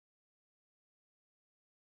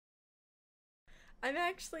I'm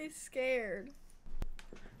actually scared.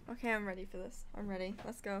 Okay, I'm ready for this. I'm ready.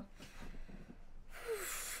 Let's go.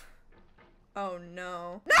 Oh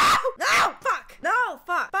no. No! No! Fuck! No!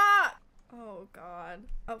 Fuck! Fuck! Oh god.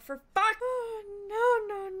 Oh, for fuck! Oh,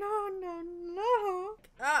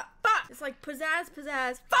 no. Fuck! It's like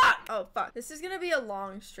pizzazz. Fuck! Oh, fuck. This is gonna be a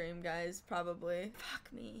long stream, guys, probably.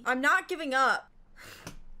 Fuck me. I'm not giving up.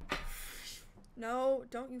 No,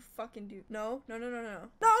 don't you fucking do. No. No.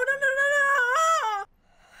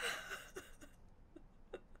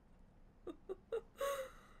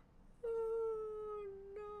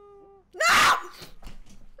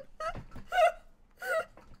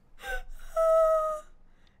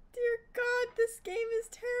 Dear God, this game is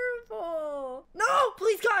terrible. No,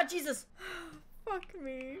 please God, Jesus. Fuck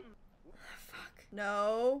me. Fuck.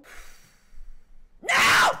 No.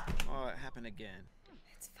 No! Oh, it happened again.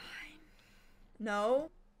 It's fine.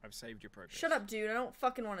 No. I've saved your progress. Shut up, dude. I don't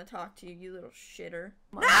fucking want to talk to you, you little shitter.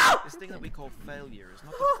 No! This thing that we call failure is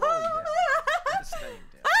not the falling down, it's the staying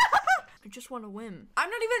down. I just want to win. I'm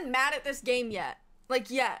not even mad at this game yet.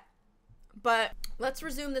 Like, yet. But let's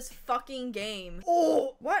resume this fucking game.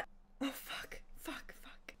 Oh, what? Oh, fuck.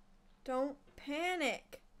 Don't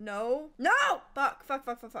panic. No. Fuck.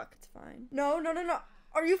 It's fine. No.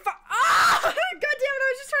 Are you ah! God damn it,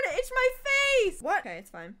 I was just trying to itch my face. What? Okay, it's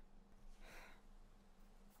fine.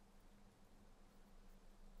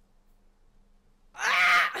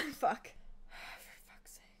 Ah! Fuck. For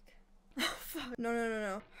fuck's sake. Oh, fuck.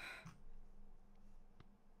 No.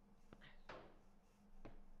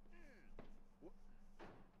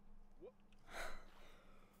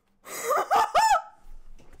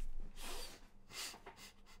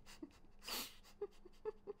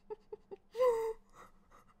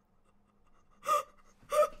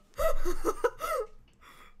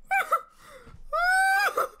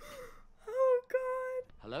 Oh god.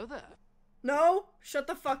 Hello there. No, shut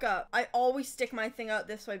the fuck up. I always stick my thing out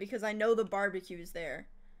this way because I know the barbecue's there.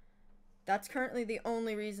 That's currently the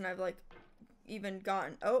only reason I've like even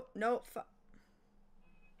gotten. Oh, no, fuck.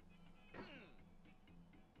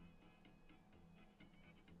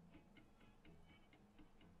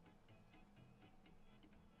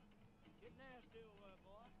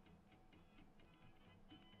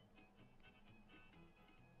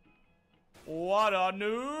 What a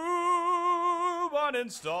noob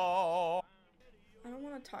uninstall. I don't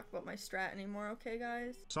want to talk about my strat anymore, okay,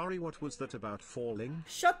 guys? Sorry, what was that about falling?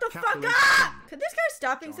 Shut the fuck up! Could this guy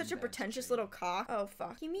stop being such a pretentious little cock? Oh,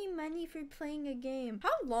 fuck. Give me money for playing a game. How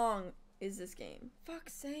long is this game?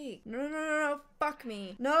 Fuck's sake. No. Fuck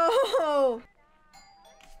me. No!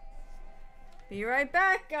 Be right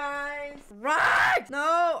back, guys. Right!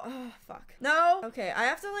 No! Oh, fuck. No! Okay, I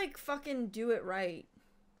have to, like, fucking do it right.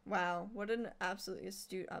 Wow, what an absolutely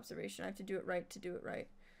astute observation. I have to do it right to do it right.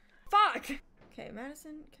 Fuck! Okay,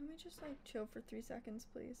 Madison, can we just, like, chill for 3 seconds,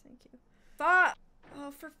 please? Thank you. Fuck! Oh,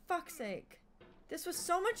 for fuck's sake. This was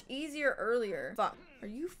so much easier earlier. Fuck. Are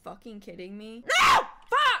you fucking kidding me? No!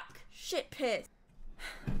 Fuck! Shit piss.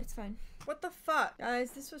 It's fine. What the fuck?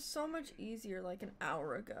 Guys, this was so much easier like an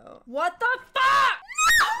hour ago. What the fuck?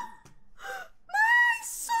 No! My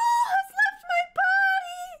soul has left my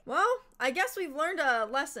body! Well, I guess we've learned a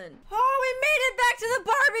lesson. Oh, we made it back to the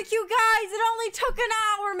barbecue, guys! It only took an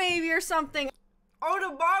hour maybe or something. Oh,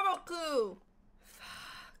 the barbecue!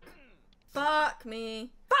 Fuck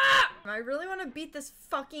me. Fuck! I really want to beat this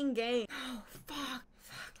fucking game. Oh, fuck.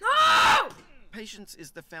 No! Patience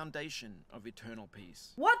is the foundation of eternal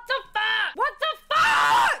peace. What the fuck? What the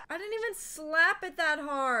fuck? I didn't even slap it that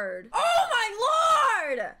hard. Oh my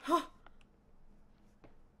lord!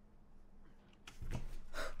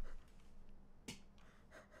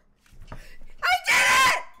 I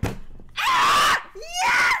did it! Ah!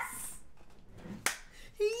 Yes!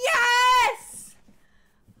 Yes!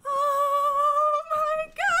 Oh my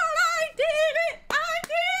god, I did it! I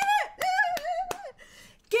did it!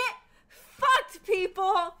 Get fucked,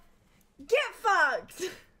 people! Get fucked!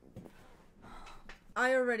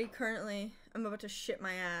 I already currently am about to shit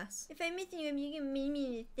my ass. If I'm missing him, you can meet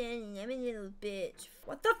me standing. I'm a little bitch.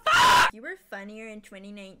 What the fuck? You were funnier in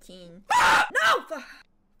 2019. No! Fuck.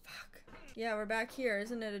 Yeah, we're back here.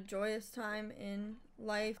 Isn't it a joyous time in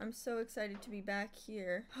life? I'm so excited to be back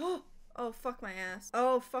here. Oh, fuck my ass.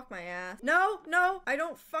 Oh, fuck my ass. No, I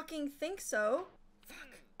don't fucking think so.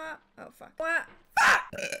 Fuck. Oh, fuck. What? Fuck!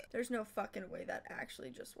 There's no fucking way that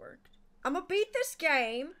actually just worked. I'm gonna beat this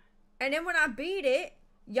game, and then when I beat it,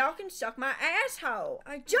 y'all can suck my asshole.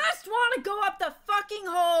 I just want to go up the fucking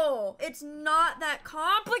hole. It's not that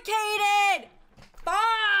complicated.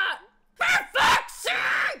 Fuck! For fuck's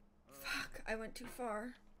sake! Fuck, I went too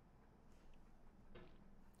far.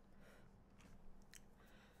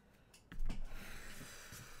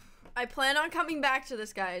 I plan on coming back to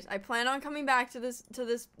this, guys. I plan on coming back to this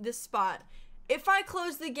spot. If I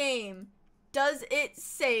close the game, does it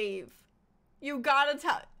save? You gotta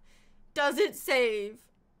tell. Does it save?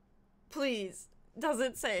 Please. Does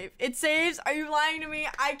it save? It saves? Are you lying to me?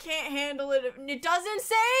 I can't handle it. It doesn't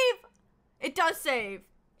save? It does save.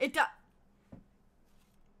 It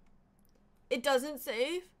doesn't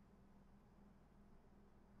save?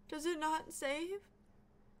 Does it not save?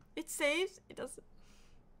 It saves? It doesn't.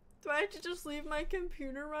 Do I have to just leave my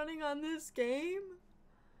computer running on this game?